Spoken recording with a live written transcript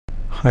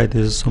Hi,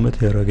 this is Sumit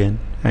here again,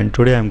 and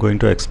today I am going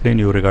to explain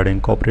you regarding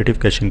cooperative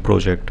caching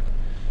project.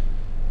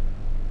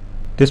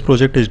 This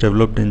project is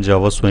developed in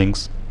Java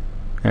Swings,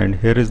 and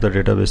here is the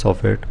database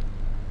of it.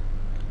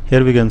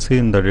 Here we can see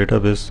in the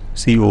database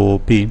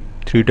COOP,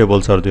 three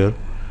tables are there: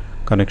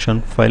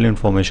 connection, file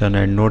information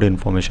and node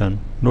information.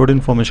 Node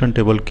information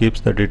table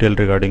keeps the detail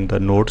regarding the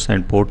nodes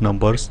and port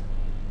numbers.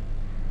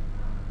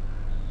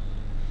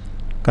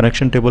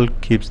 Connection table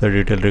keeps the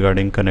detail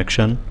regarding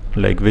connection,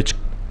 like which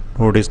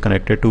node is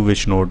connected to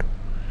which node,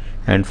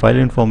 and file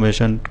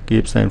information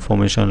keeps the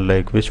information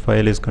like which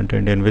file is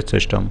contained in which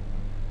system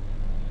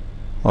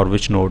or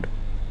which node.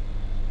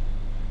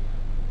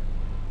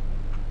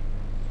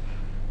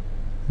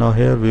 Now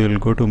here we will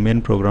go to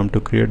main program to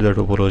create the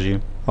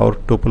topology. Our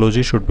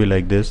topology should be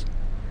like this,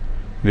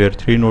 where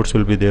three nodes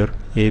will be there: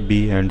 A,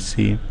 B and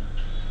C.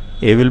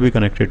 A will be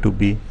connected to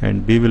B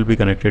and B will be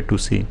connected to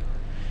C.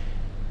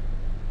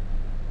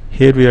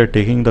 Here we are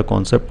taking the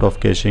concept of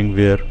caching,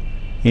 where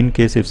in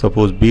case if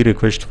suppose B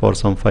requests for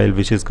some file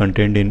which is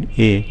contained in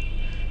A,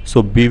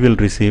 so B will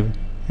receive,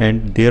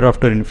 and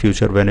thereafter in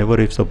future whenever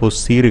if suppose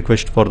C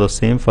requests for the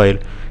same file,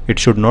 it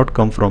should not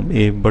come from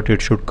A but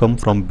it should come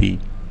from B.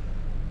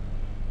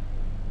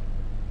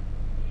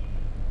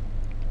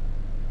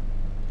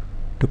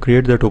 To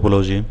create the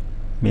topology,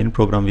 main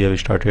program we have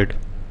started.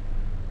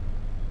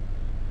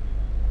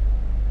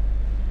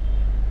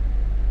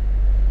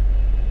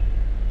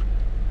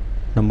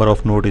 Number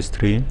of node is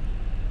 3.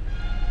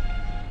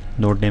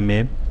 Node name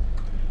A.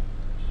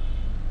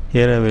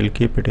 Here I will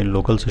keep it in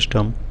local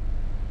system.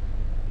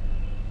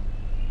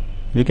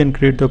 We can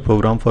create the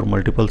program for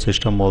multiple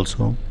system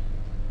also,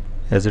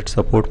 as it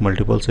support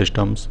multiple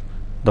systems.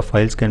 The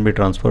files can be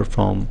transferred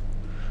from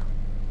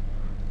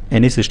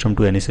any system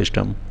to any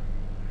system.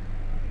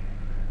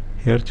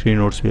 Here three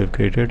nodes we have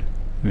created,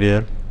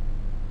 where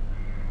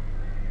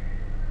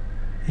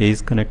A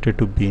is connected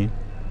to B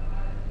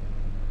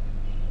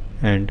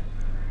and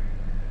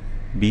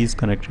B is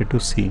connected to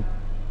C.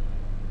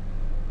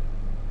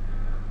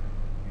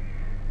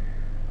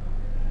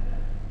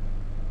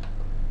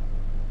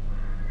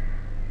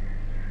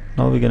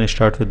 Now we can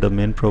start with the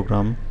main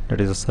program,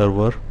 that is a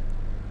server.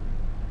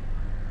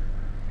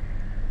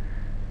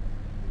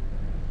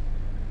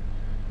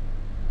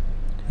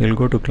 We'll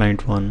go to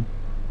client 1.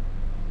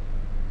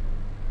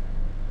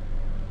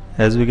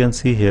 As we can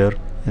see here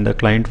in the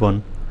client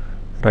 1,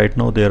 right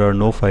now there are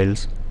no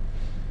files,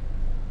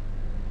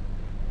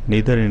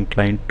 neither in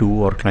client 2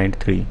 or client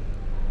 3.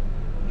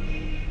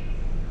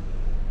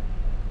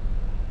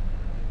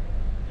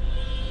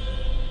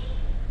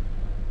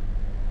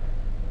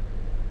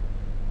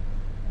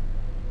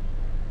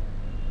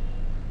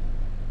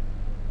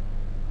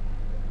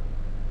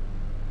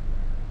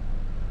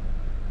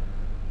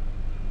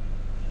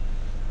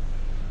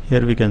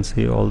 Here we can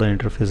see all the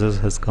interfaces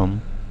has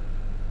come.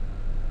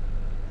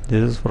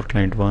 This is for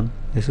client 1,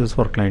 this is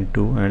for client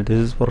 2 and this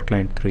is for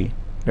client 3,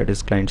 that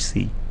is client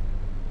C.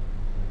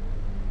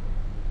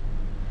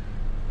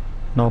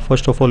 Now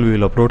first of all we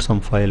will upload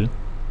some file.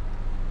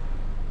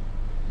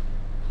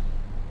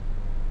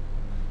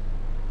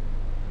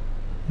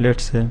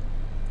 Let's say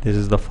this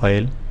is the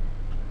file.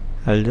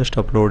 I'll just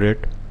upload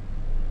it.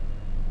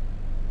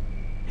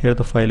 Here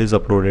the file is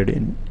uploaded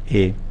in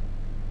A.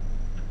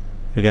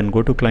 We can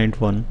go to client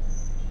 1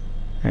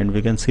 and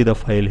we can see the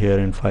file here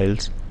in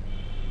files.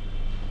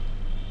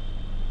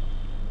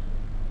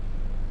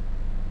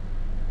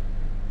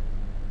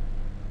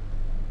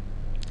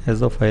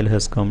 As the file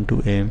has come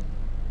to A,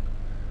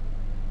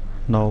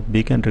 now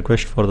B can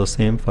request for the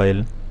same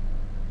file.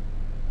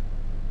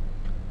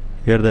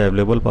 Here the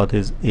available path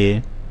is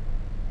A,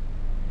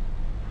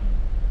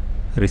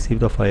 receive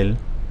the file,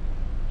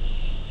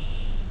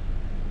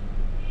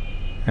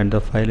 and the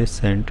file is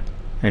sent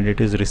and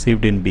it is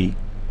received in B,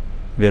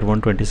 where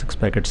 126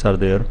 packets are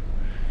there.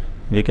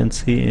 We can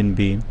see in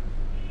B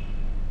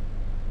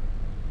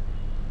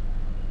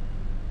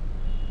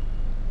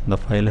the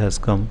file has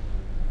come,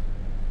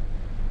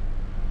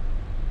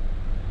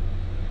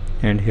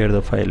 and here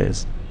the file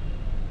is.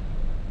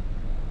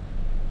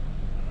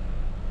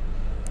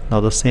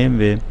 Now the same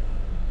way,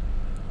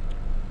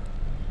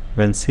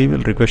 when C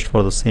will request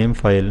for the same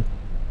file,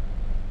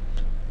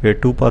 where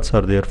two paths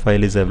are there,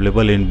 file is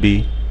available in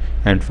B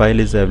and file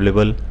is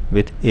available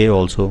with A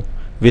also.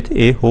 With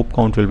A hop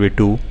count will be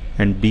 2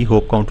 and B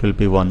hop count will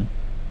be 1.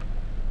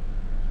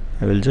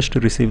 I will just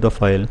receive the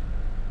file.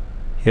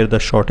 Here the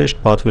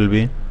shortest path will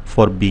be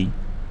for B.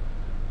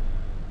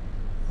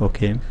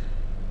 Okay.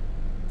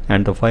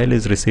 And the file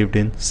is received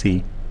in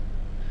C.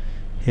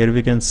 Here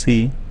we can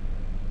see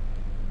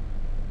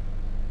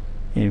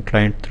in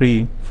client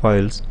 3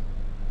 files,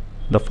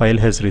 the file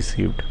has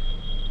received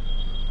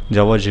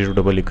Java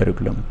J2EE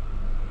curriculum.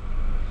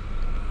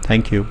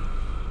 Thank you.